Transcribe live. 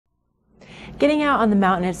Getting out on the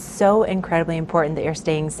mountain is so incredibly important that you're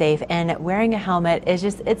staying safe, and wearing a helmet is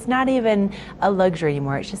just, it's not even a luxury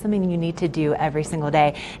anymore. It's just something you need to do every single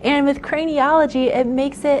day. And with Craniologie, it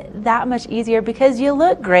makes it that much easier because you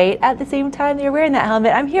look great at the same time that you're wearing that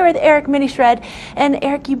helmet. I'm here with Eric Minishred, and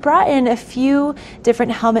Eric, you brought in a few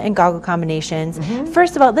different helmet and goggle combinations.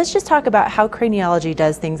 First of all, let's just talk about how Craniologie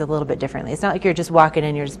does things a little bit differently. It's not like you're just walking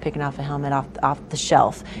in, you're just picking off a helmet off the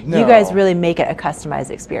shelf. No. You guys really make it a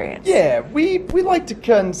customized experience. Yeah, we like to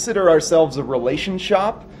consider ourselves a relation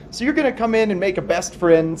shop. So you're going to come in and make a best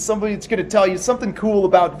friend, somebody that's going to tell you something cool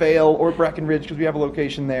about Vail or Breckenridge because we have a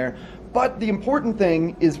location there. But the important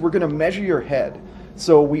thing is we're going to measure your head.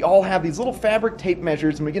 So we all have these little fabric tape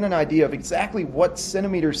measures, and we get an idea of exactly what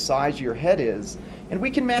centimeter size your head is, and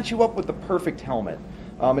we can match you up with the perfect helmet.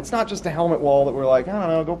 It's not just a helmet wall that we're like, I don't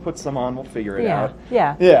know, go put some on, we'll figure it out.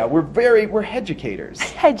 Yeah, we're educators.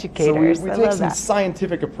 Educators. So we take some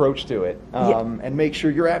scientific approach to it, and make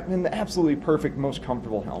sure you're in the absolutely perfect, most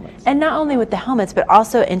comfortable helmets. And not only with the helmets, but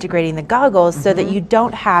also integrating the goggles so that you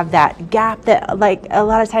don't have that gap that like a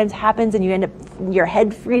lot of times happens and you end up, your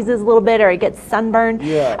head freezes a little bit or it gets sunburned.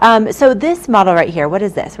 Yeah. So this model right here, what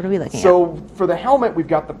is this? What are we looking at? So for the helmet, we've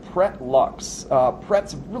got the Pret Lux.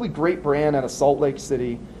 Pret's a really great brand out of Salt Lake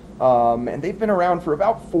City. And they've been around for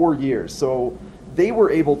about 4 years, so they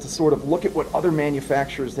were able to sort of look at what other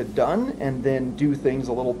manufacturers had done and then do things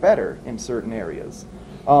a little better in certain areas.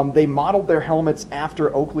 They modeled their helmets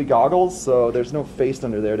after Oakley goggles, so there's no face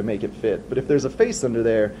under there to make it fit, but if there's a face under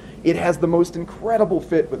there, it has the most incredible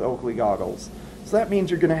fit with Oakley goggles. So that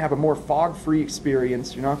means you're going to have a more fog-free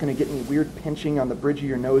experience. You're not going to get any weird pinching on the bridge of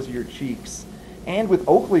your nose or your cheeks. And with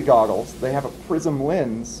Oakley goggles, they have a prism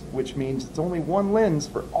lens, which means it's only one lens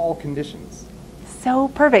for all conditions. So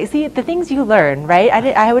perfect. See, the things you learn, right?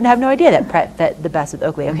 I would have no idea that Pret fit the best with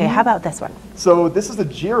Oakley. Okay, how about this one? So this is a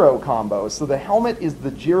Giro combo. So the helmet is the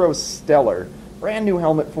Giro Stellar. Brand new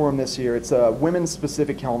helmet for them this year. It's a women's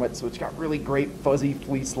specific helmet, so it's got really great fuzzy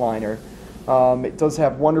fleece liner. It does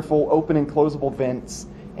have wonderful open and closable vents,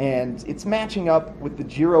 and it's matching up with the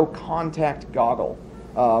Giro Contact Goggle.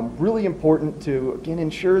 Really important to, again,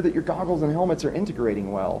 ensure that your goggles and helmets are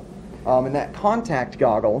integrating well. And that contact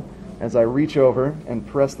goggle, as I reach over and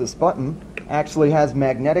press this button, actually has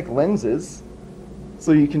magnetic lenses,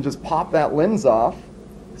 so you can just pop that lens off.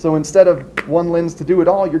 So instead of one lens to do it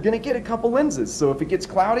all, you're going to get a couple lenses. So if it gets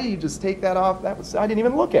cloudy, you just take that off. I didn't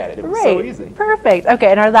even look at it. It was so easy. Perfect.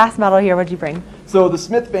 Okay, and our last model here, what did you bring? So the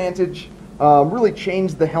Smith Vantage really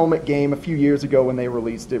changed the helmet game a few years ago when they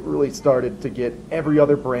released it. Really started to get every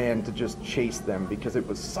other brand to just chase them because it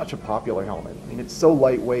was such a popular helmet. I mean, it's so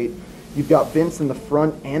lightweight. You've got vents in the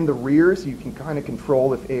front and the rear, so you can kind of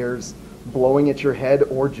control if air's blowing at your head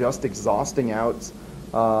or just exhausting out.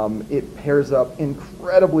 It pairs up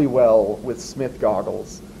incredibly well with Smith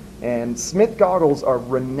goggles. And Smith goggles are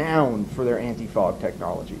renowned for their anti-fog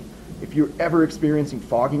technology. If you're ever experiencing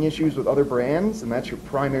fogging issues with other brands, and that's your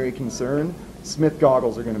primary concern, Smith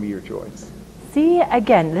goggles are going to be your choice. See,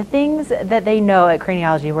 again, the things that they know at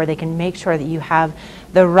Craniologie where they can make sure that you have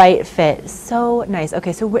the right fit. So nice.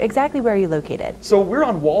 Okay, so exactly where are you located? So we're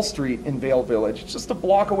on Wall Street in Vail Village, just a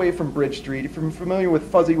block away from Bridge Street. If you're familiar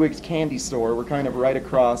with Fuzzywigs Candy Store, we're kind of right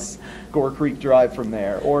across Gore Creek Drive from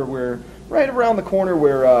there. Or we're right around the corner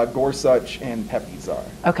where Gorsuch and Pepe's are.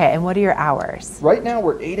 Okay, and what are your hours? Right now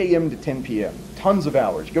we're 8 a.m. to 10 p.m. Tons of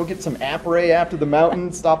hours. Go get some apres after the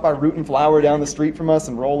mountain, stop by Root and Flower down the street from us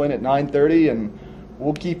and roll in at 9:30 and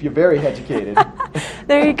we'll keep you very educated.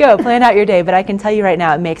 There you go. Plan out your day. But I can tell you right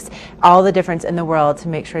now, it makes all the difference in the world to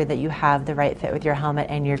make sure that you have the right fit with your helmet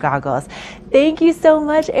and your goggles. Thank you so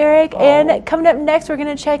much, Eric. And coming up next, we're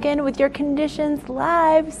going to check in with your conditions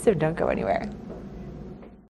live. So don't go anywhere.